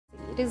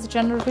is a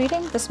general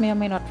reading. This may or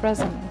may not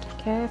resonate.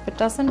 Okay, if it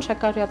doesn't,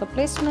 check out your other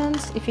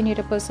placements. If you need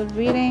a personal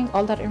reading,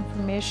 all that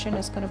information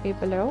is going to be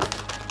below.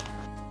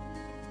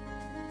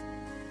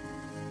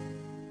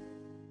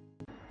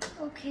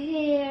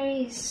 Okay,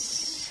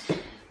 Aries.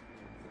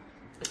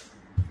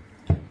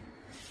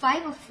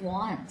 5 of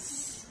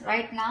Wands.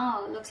 Right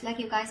now, looks like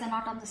you guys are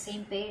not on the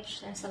same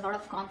page. There's a lot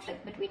of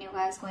conflict between you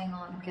guys going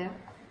on, okay?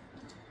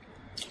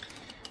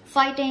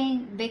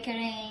 Fighting,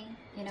 bickering,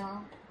 you know,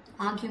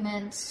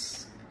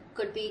 arguments.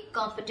 Could be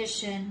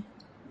competition,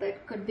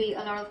 but could be a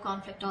lot of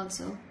conflict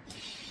also.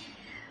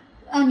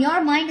 On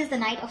your mind is the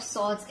Knight of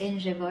Swords in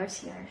reverse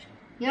here.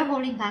 You're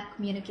holding back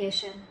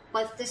communication,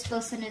 but this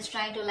person is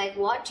trying to like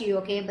watch you,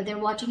 okay? But they're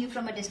watching you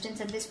from a distance,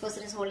 and this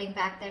person is holding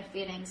back their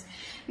feelings.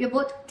 You're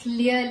both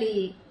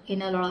clearly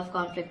in a lot of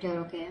conflict here,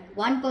 okay?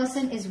 One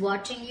person is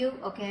watching you,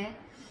 okay?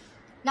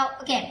 Now,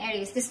 again,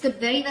 Aries, this could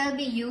very well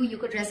be you. You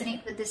could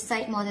resonate with this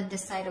side more than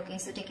this side, okay?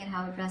 So take it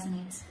how it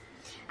resonates.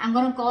 I'm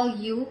going to call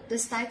you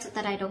this side so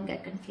that I don't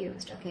get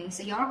confused, okay?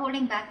 So you're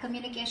holding back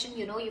communication.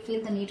 You know, you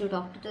feel the need to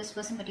talk to this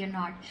person, but you're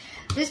not.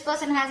 This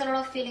person has a lot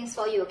of feelings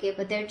for you, okay?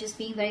 But they're just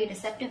being very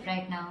deceptive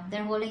right now.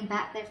 They're holding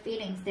back their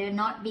feelings. They're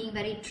not being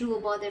very true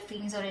about their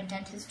feelings or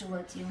intentions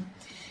towards you.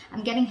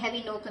 I'm getting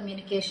heavy no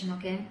communication,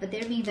 okay? But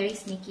they're being very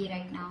sneaky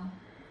right now.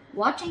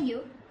 Watching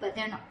you, but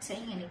they're not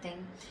saying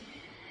anything.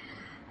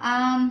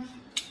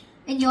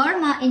 In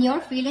your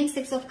feelings,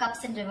 6 of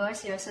Cups in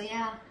reverse here. So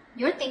yeah,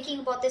 you're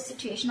thinking about this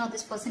situation or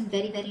this person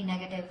very, very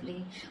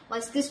negatively.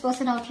 Whilst this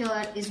person out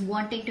here is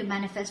wanting to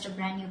manifest a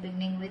brand new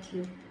beginning with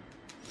you.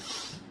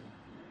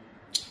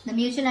 The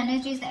mutual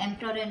energy is the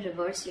Emperor in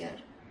reverse here.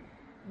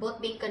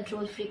 Both being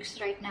control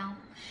freaks right now.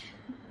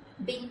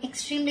 Being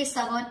extremely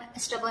stubborn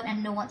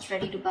and no one's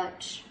ready to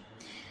budge.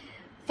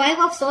 5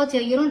 of Swords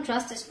here, you don't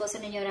trust this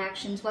person in your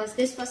actions, whilst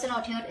this person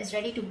out here is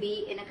ready to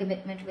be in a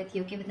commitment with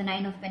you, okay, with the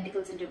 9 of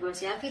Pentacles in reverse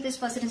here. I feel this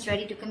person is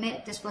ready to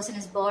commit. This person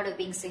is bored of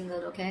being single,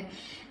 okay.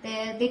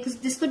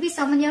 This could be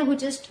someone here who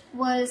just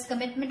was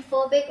commitment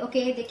phobic,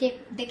 okay.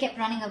 They kept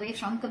running away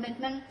from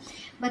commitment,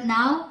 but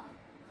now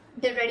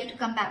they're ready to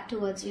come back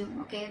towards you,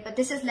 okay. But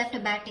this has left a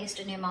bad taste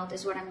in your mouth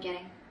is what I'm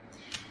getting.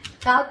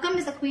 The outcome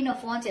is the Queen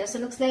of Wands here, so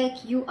it looks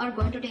like you are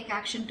going to take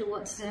action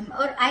towards them,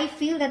 or I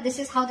feel that this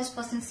is how this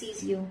person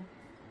sees you.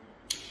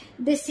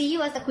 They see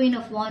you as the Queen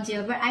of Wands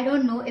here, but I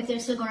don't know if they're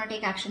still going to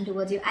take action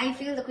towards you. I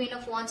feel the Queen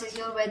of Wands is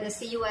here where they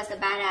see you as the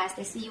badass.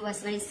 They see you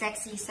as very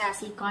sexy,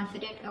 sassy,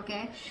 confident,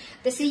 okay?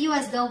 They see you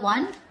as the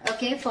one,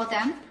 okay, for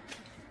them.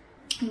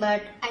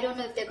 But I don't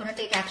know if they're going to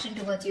take action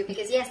towards you,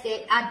 because yes,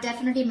 they are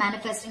definitely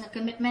manifesting a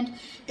commitment,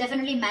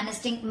 definitely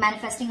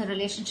manifesting a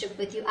relationship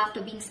with you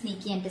after being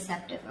sneaky and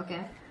deceptive,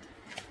 okay?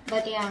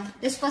 But yeah,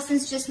 this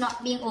person's just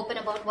not being open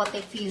about what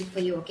they feel for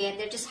you, okay? And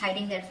they're just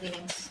hiding their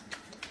feelings.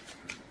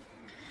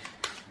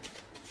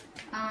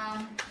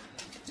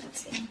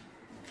 Let's see.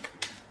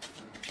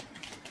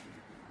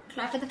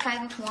 Try for the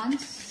 5 of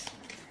Wands.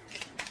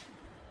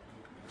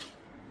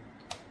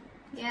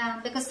 Yeah,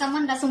 because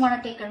someone doesn't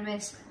want to take a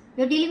risk.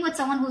 You're dealing with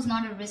someone who's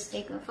not a risk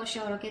taker for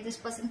sure, okay? This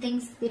person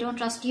thinks they don't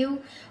trust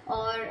you,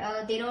 or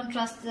they don't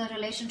trust the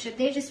relationship.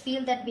 They just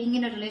feel that being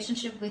in a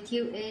relationship with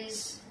you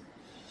is...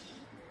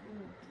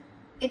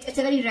 It's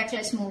a very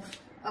reckless move,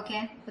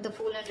 okay? With the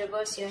Fool in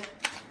reverse here.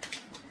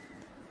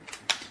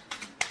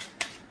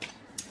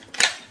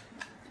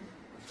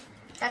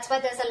 That's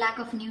why there's a lack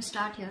of new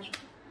start here.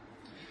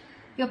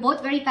 You're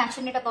both very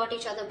passionate about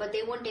each other, but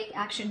they won't take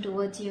action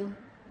towards you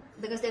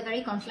because they're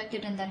very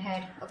conflicted in their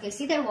head. Okay,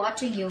 see, they're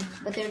watching you,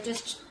 but they're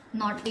just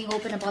not being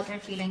open about their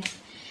feelings.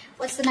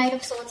 What's the Knight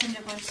of Swords in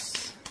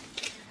reverse?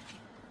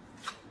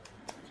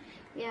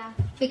 Yeah,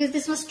 because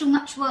this was too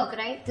much work,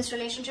 right? This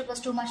relationship was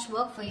too much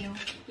work for you.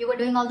 You were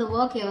doing all the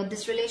work here.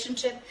 This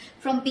relationship,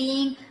 from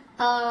being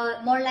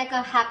more like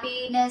a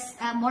happiness,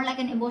 more like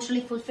an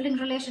emotionally fulfilling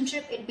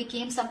relationship, it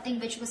became something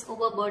which was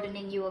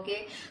overburdening you,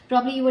 okay?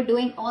 Probably you were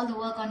doing all the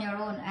work on your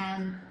own,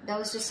 and that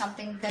was just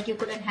something that you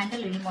couldn't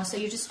handle anymore, so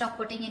you just stopped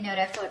putting in your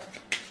effort.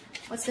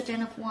 What's the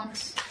 10 of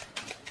Wands?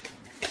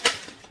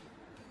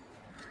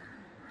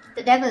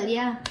 The Devil,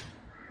 yeah.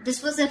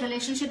 This was a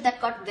relationship that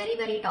got very,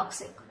 very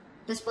toxic.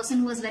 This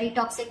person was very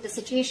toxic, the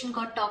situation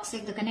got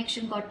toxic, the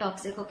connection got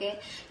toxic, okay?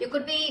 You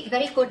could be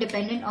very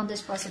codependent on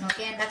this person,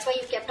 okay? And that's why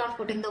you kept on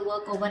putting the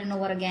work over and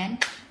over again,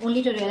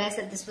 only to realize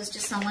that this was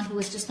just someone who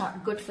was just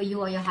not good for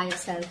you or your higher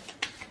self.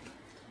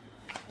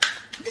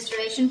 This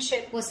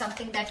relationship was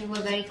something that you were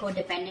very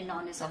codependent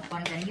on at some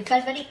point. And you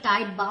felt very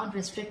tied, bound,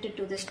 restricted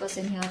to this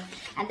person here.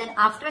 And then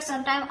after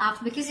some time,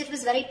 because it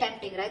was very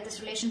tempting, right? This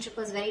relationship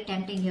was very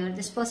tempting here.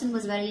 This person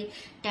was very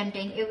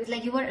tempting. It was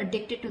like you were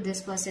addicted to this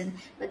person.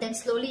 But then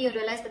slowly you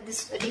realized that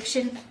this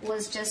addiction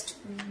was just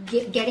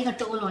getting a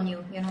toll on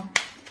you, you know.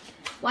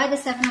 Why the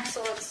 7 of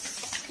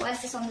Swords? Why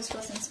is this on this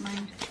person's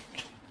mind?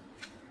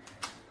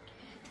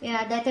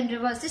 Yeah, Death in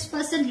reverse. This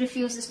person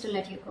refuses to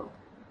let you go,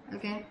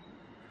 okay?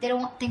 They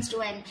don't want things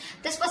to end.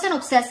 This person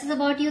obsesses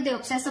about you. They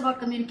obsess about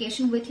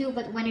communication with you.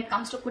 But when it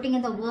comes to putting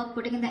in the work,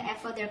 putting in the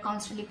effort, they're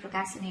constantly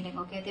procrastinating,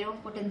 okay? They don't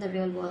put in the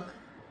real work.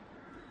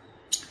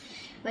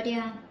 But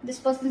yeah, this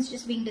person is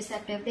just being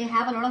deceptive. They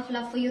have a lot of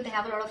love for you, they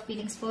have a lot of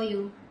feelings for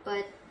you,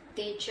 but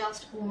they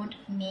just won't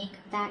make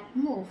that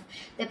move.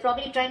 They're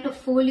probably trying to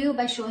fool you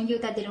by showing you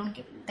that they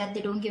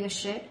don't give a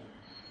shit.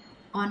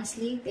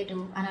 Honestly, they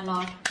do, and a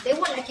lot. They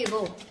won't let you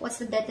go. What's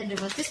the Death in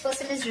reverse? This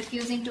person is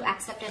refusing to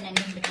accept an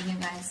ending between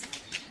you guys.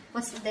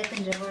 What's the Death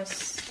in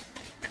reverse?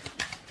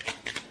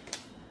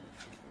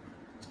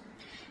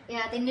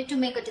 Yeah, they need to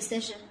make a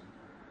decision.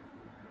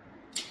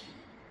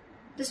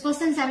 This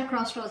person's at a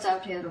crossroads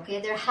out here, okay?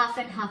 They're half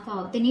and half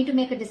out. They need to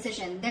make a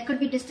decision. There could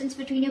be distance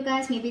between you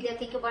guys. Maybe they're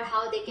thinking about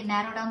how they can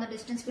narrow down the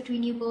distance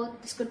between you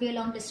both. This could be a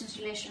long distance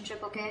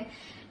relationship, okay?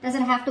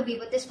 Doesn't have to be,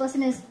 but this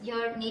person is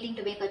here needing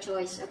to make a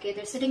choice, okay?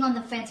 They're sitting on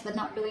the fence but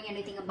not doing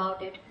anything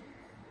about it.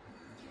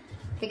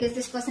 Because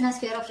this person has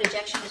fear of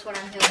rejection is what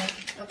I'm hearing,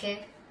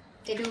 okay?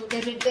 They do.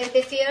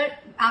 They fear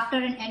after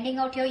an ending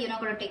out here, you're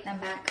not going to take them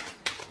back.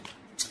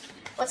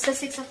 What's the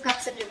Six of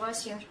Cups in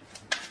reverse here?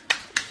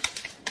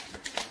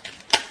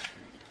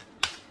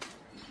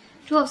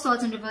 Two of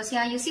Swords in reverse.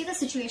 Yeah, you see the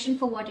situation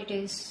for what it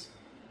is.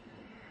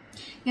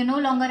 You're no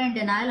longer in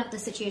denial of the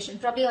situation.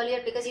 Probably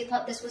earlier because you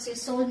thought this was your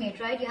soulmate,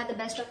 right? You had the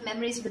best of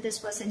memories with this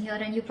person here,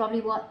 and you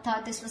probably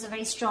thought this was a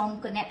very strong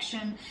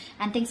connection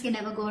and things can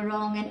never go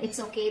wrong and it's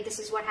okay, this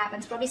is what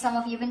happens. Probably some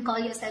of you even call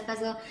yourself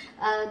as a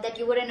that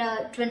you were in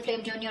a twin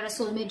flame journey or a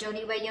soulmate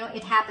journey where, you know,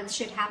 it happens,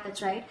 shit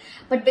happens, right?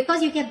 But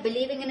because you kept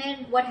believing in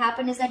it, what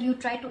happened is that you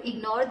tried to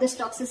ignore this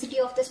toxicity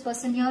of this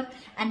person here,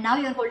 and now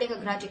you're holding a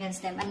grudge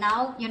against them, and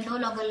now you're no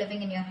longer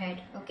living in your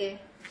head, okay?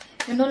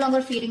 You're no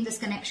longer feeding this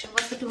connection.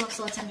 What's the Two of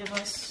Swords in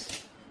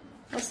reverse?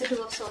 What's the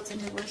Two of Swords in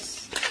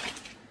reverse?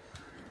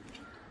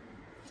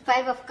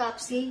 Five of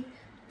Cups. See,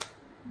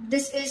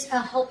 this is a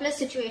hopeless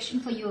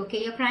situation for you,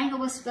 okay? You're crying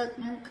over spilt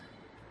milk.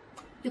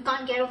 You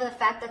can't get over the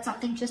fact that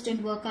something just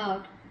didn't work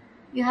out.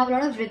 You have a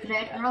lot of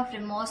regret, a lot of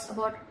remorse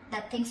about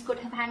that things could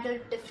have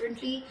handled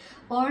differently,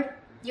 or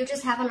you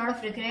just have a lot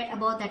of regret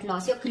about that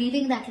loss. You're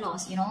grieving that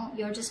loss, you know.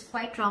 You're just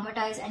quite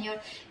traumatized and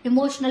you're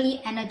emotionally,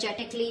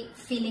 energetically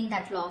feeling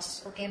that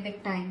loss, okay,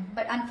 big time.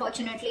 But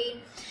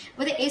unfortunately,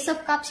 with the Ace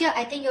of Cups here,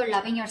 I think you're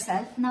loving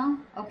yourself now,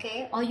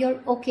 okay? Or you're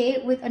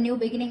okay with a new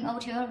beginning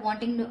out here,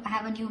 wanting to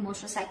have a new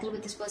emotional cycle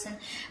with this person.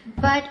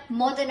 But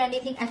more than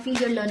anything, I feel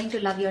you're learning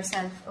to love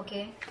yourself,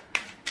 okay?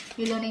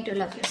 You're learning to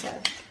love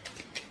yourself.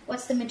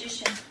 What's the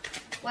Magician?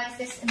 Why is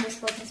this in this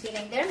person's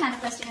feeling? They're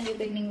manifesting a new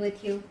beginning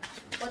with you.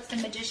 What's the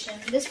Magician?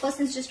 This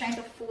person's just trying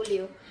to fool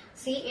you.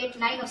 See,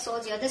 Nine of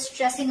Swords here. They're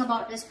stressing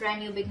about this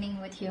brand new beginning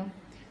with you.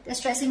 They're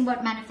stressing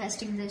about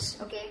manifesting this,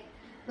 okay?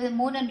 With the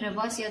Moon in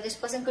reverse here, this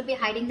person could be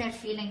hiding their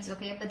feelings,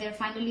 okay? But they're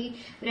finally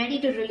ready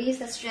to release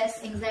the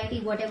stress,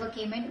 anxiety, whatever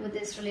came in with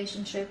this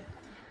relationship.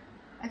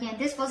 Again,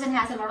 this person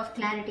has a lot of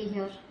clarity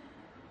here.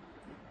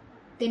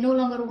 They no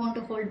longer want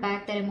to hold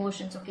back their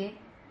emotions, okay?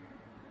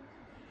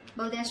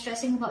 But they're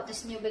stressing about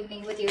this new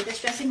beginning with you. They're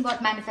stressing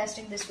about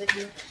manifesting this with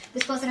you.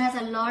 This person has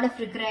a lot of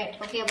regret,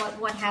 okay, about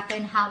what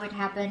happened, how it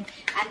happened.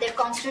 And they're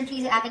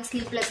constantly having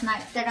sleepless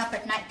nights. They're up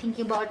at night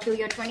thinking about you.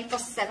 You're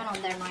 24/7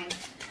 on their mind.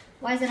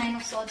 Why is the Nine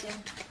of Swords here?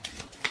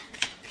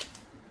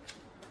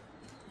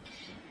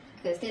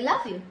 Because they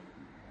love you.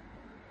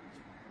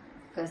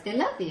 Because they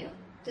love you.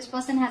 This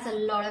person has a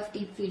lot of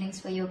deep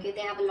feelings for you, okay?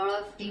 They have a lot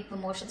of deep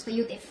emotions for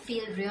you. They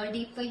feel real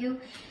deep for you.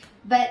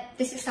 But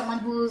this is someone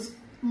who's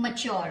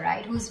mature,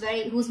 right?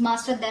 Who's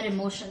mastered their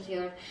emotions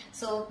here.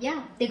 So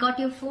yeah, they got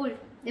you fooled.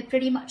 They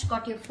pretty much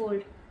got you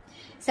fooled.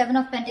 Seven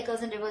of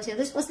Pentacles in reverse here.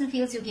 This person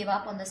feels you give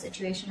up on the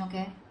situation,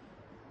 okay?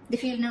 They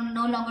feel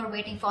no longer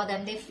waiting for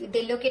them.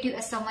 They look at you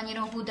as someone, you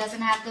know, who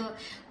doesn't have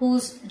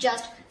who's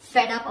just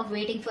fed up of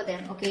waiting for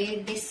them,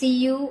 okay? They see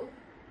you,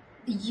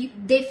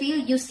 they feel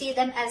you see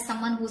them as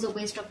someone who's a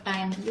waste of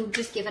time. You've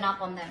just given up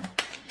on them.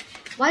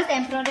 Why is the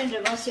Emperor in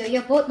reverse here?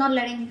 You're both not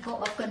letting go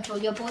of control.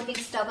 You're both being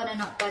stubborn and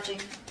not budging.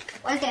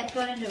 Why is the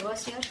Emperor in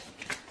reverse here?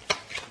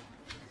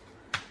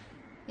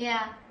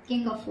 Yeah,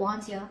 King of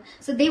Wands here.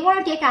 So they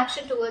want to take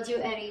action towards you,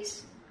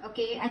 Aries.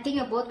 Okay, I think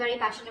you're both very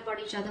passionate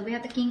about each other. We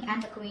have the King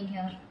and the Queen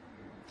here.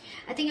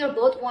 I think you're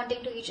both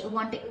wanting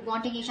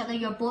each other.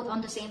 You're both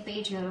on the same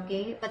page here,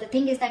 okay? But the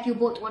thing is that you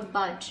both won't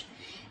budge.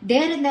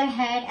 They're in their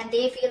head and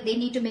they feel they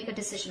need to make a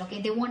decision,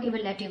 okay? They won't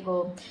even let you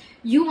go.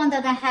 You, on the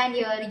other hand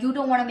here, you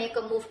don't want to make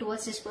a move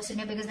towards this person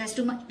here because there's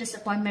too much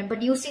disappointment.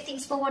 But you see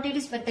things for what it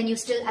is, but then you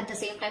still at the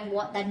same time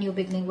want that new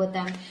beginning with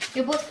them.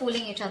 You're both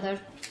fooling each other.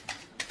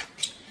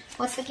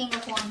 What's the King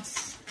of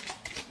Wands?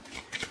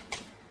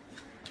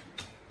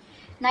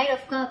 Knight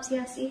of Cups,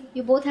 yeah, see?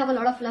 You both have a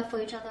lot of love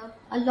for each other.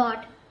 A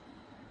lot.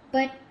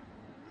 But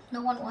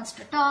no one wants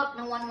to talk.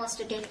 No one wants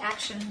to take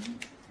action.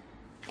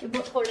 You're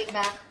both holding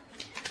back.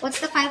 What's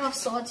the Five of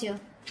Swords here?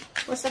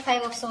 What's the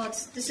Five of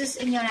Swords? This is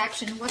in your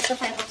action. What's the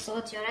Five of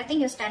Swords here? I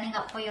think you're standing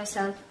up for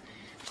yourself.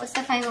 What's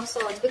the Five of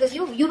Swords? Because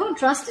you don't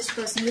trust this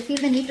person. You feel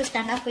the need to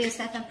stand up for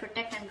yourself and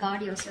protect and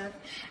guard yourself.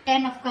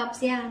 Ten of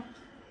Cups, yeah.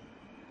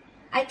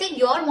 I think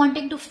you're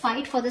wanting to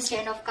fight for this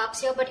Ten of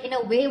Cups here, but in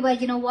a way where,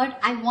 you know what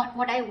I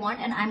want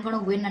and I'm going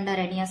to win under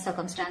any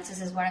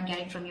circumstances is what I'm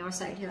getting from your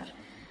side here.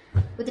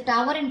 With the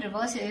Tower in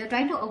reverse here, you're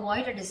trying to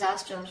avoid a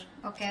disaster,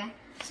 okay?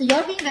 So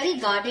you're being very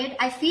guarded.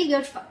 I feel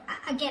you're,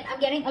 again, I'm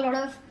getting a lot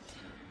of,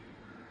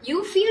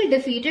 you feel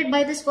defeated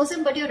by this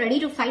person, but you're ready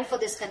to fight for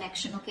this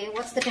connection, okay?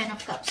 What's the Ten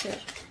of Cups here?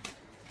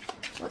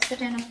 What's the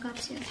Ten of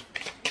Cups here?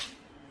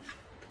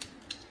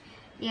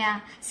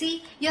 Yeah,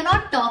 see, you're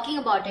not talking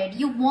about it.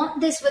 You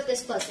want this with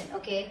this person,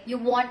 okay? You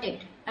want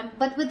it.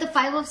 But with the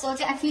Five of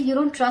Swords, I feel you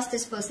don't trust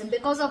this person,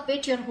 because of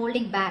which you're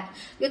holding back.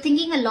 You're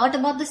thinking a lot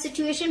about the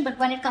situation, but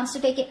when it comes to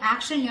taking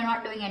action, you're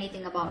not doing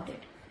anything about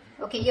it.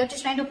 Okay, you're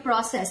just trying to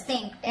process,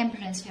 think,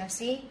 Temperance here,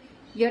 see?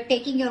 You're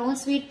taking your own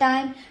sweet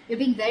time. You're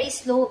being very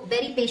slow,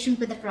 very patient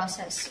with the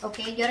process,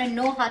 okay? You're in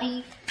no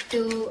hurry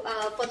to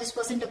for this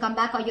person to come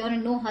back, or you're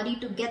in no hurry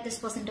to get this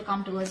person to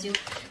come towards you.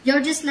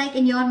 You're just like,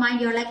 in your mind,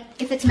 you're like,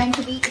 if it's meant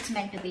to be, it's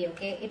meant to be,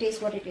 okay? It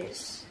is what it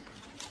is.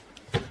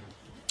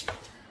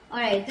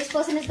 Alright, this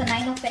person is the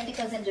Nine of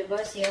Pentacles in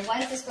reverse here. Why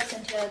is this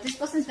person here? This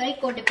person is very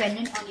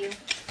codependent on you.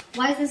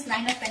 Why is this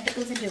Nine of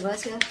Pentacles in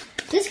reverse here?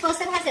 This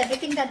person has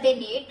everything that they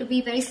need to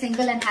be very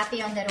single and happy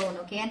on their own,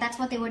 okay? And that's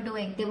what they were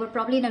doing. They were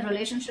probably in a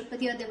relationship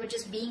with you, or they were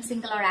just being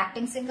single or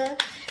acting single,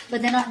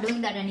 but they're not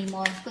doing that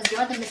anymore, because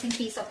you're the missing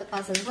piece of the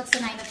puzzle. What's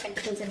the Nine of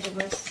Pentacles in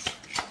reverse?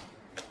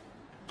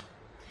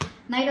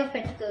 Knight of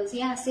Pentacles.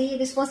 Yeah, see,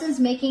 this person's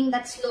making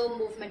that slow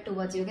movement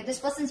towards you, okay? This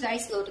person's very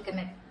slow to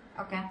commit,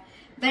 okay?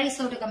 Very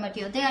slow to commit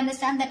here. They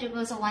understand that it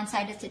was a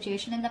one-sided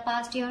situation in the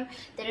past year.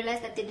 They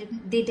realized that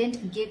they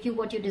didn't give you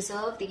what you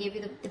deserve. They gave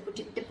you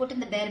they put in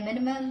the bare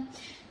minimum.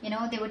 You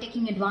know, they were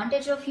taking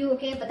advantage of you,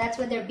 okay? But that's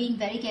why they're being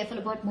very careful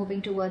about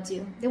moving towards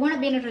you. They want to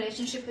be in a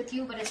relationship with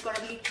you, but it's going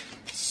to be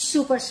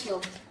super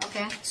slow,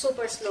 okay?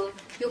 Super slow.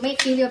 You may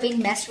feel you're being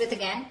messed with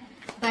again,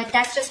 but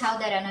that's just how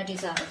their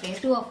energies are, okay?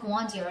 Two of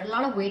Wands here. A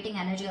lot of waiting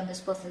energy on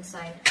this person's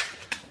side.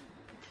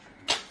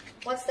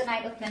 What's the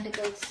Knight of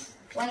Pentacles?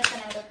 Why is the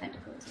Knight of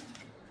Pentacles?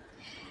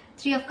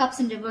 Three of Cups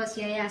in reverse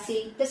here. Yeah,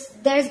 see,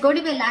 there is going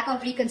to be a lack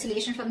of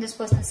reconciliation from this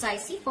person's side.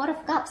 See, Four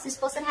of Cups. This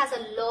person has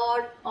a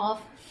lot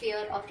of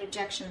fear of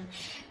rejection.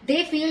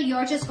 They feel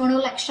you're just going to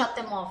like shut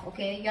them off,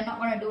 okay? You're not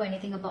going to do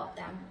anything about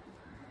them.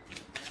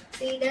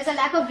 See, there's a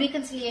lack of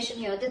reconciliation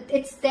here.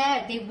 It's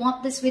there. They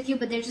want this with you,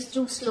 but they're just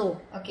too slow,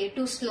 okay?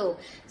 Too slow.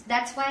 So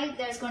that's why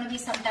there's going to be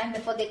some time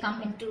before they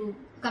come into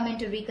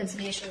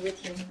reconciliation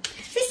with you.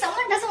 See,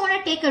 someone doesn't want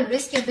to take a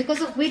risk here,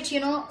 because of which, you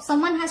know,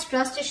 someone has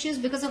trust issues,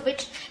 because of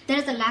which there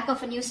is a lack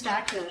of a new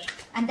start here.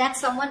 And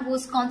that's someone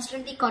who's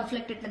constantly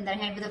conflicted in their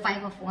head with the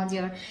Five of Wands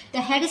here.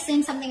 Their head is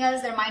saying something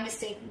else, their mind is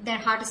saying, their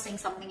heart is saying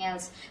something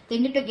else. They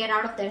need to get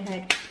out of their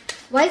head.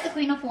 Why is the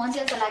Queen of Wands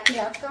here the likely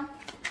outcome?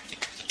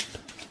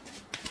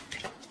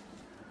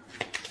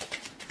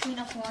 Queen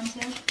of Wands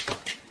here.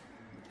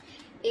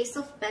 Ace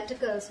of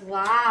Pentacles.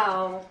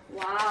 Wow.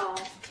 Wow.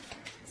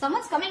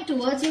 Someone's coming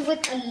towards you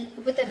with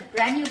a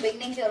brand new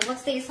beginning here.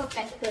 What's the Ace of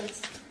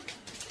Pentacles?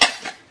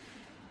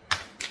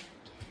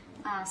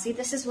 See,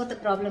 this is what the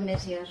problem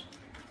is here.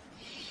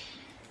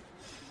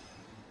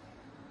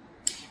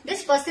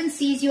 This person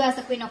sees you as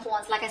the Queen of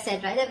Wands, like I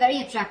said, right? They're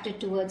very attracted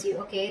towards you,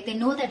 okay? They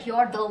know that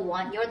you're the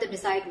one, you're the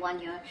desired one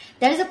here.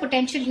 There is a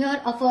potential here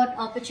of an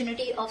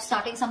opportunity of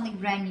starting something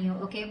brand new,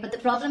 okay? But the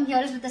problem here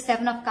is with the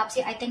Seven of Cups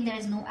here, I think there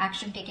is no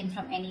action taken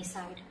from any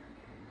side.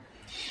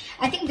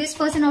 I think this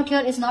person out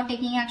here is not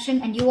taking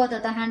action, and you on the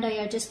other hand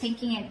are just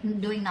thinking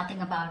and doing nothing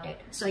about it.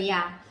 So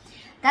yeah,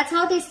 that's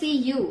how they see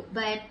you.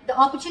 But the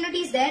opportunity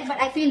is there, but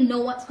I feel no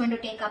one's going to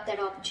take up that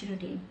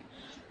opportunity.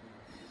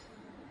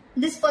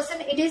 This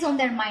person, it is on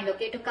their mind,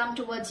 okay, to come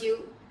towards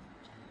you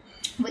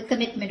with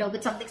commitment or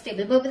with something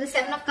stable. But with the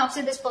Seven of Cups,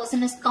 this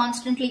person is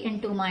constantly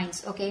in two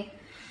minds, okay?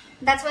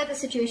 That's why the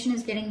situation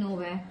is getting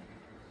nowhere.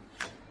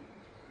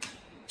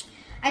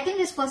 I think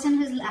this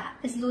person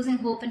is losing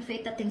hope and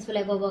faith that things will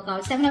ever work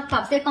out. Seven of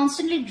Cups, they're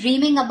constantly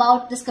dreaming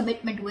about this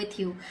commitment with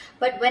you.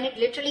 But when it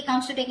literally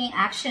comes to taking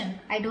action,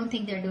 I don't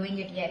think they're doing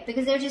it yet,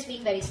 because they're just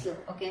being very slow,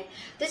 okay?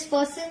 This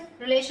person,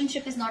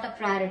 relationship is not a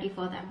priority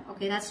for them,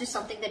 okay? That's just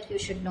something that you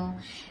should know.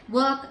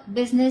 Work,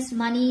 business,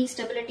 money,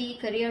 stability,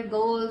 career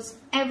goals,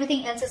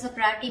 everything else is a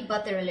priority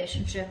but the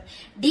relationship.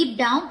 Deep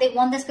down, they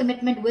want this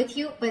commitment with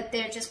you, but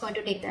they're just going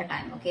to take their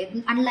time,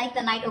 okay? Unlike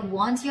the Knight of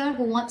Wands here,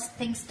 who wants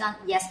things done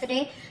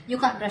yesterday, you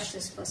can't rush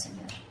this person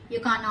here. You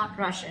cannot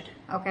rush it,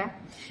 okay?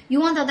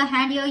 You on the other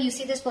hand here, you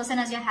see this person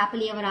as your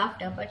happily ever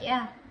after, but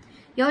yeah,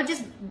 your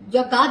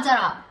guards are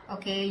up,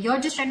 okay? You're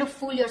just trying to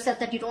fool yourself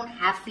that you don't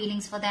have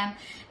feelings for them.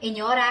 In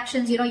your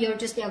actions, you know, your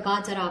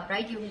guards are up,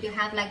 right? You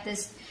have like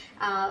this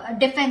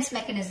defense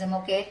mechanism,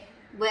 okay?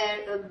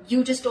 Where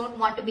you just don't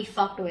want to be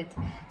fucked with.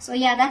 So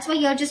yeah, that's why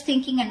you're just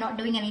thinking and not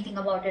doing anything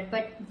about it.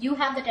 But you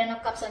have the Ten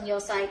of Cups on your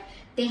side.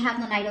 They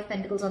have the Knight of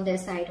Pentacles on their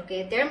side,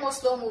 okay? They're more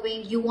slow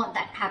moving. You want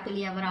that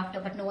happily ever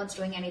after, but no one's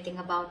doing anything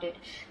about it,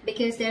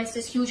 because there's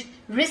this huge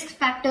risk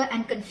factor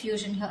and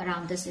confusion here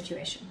around this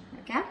situation,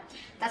 okay?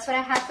 That's what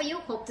I have for you.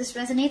 Hope this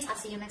resonates. I'll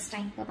see you next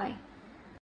time. Bye-bye.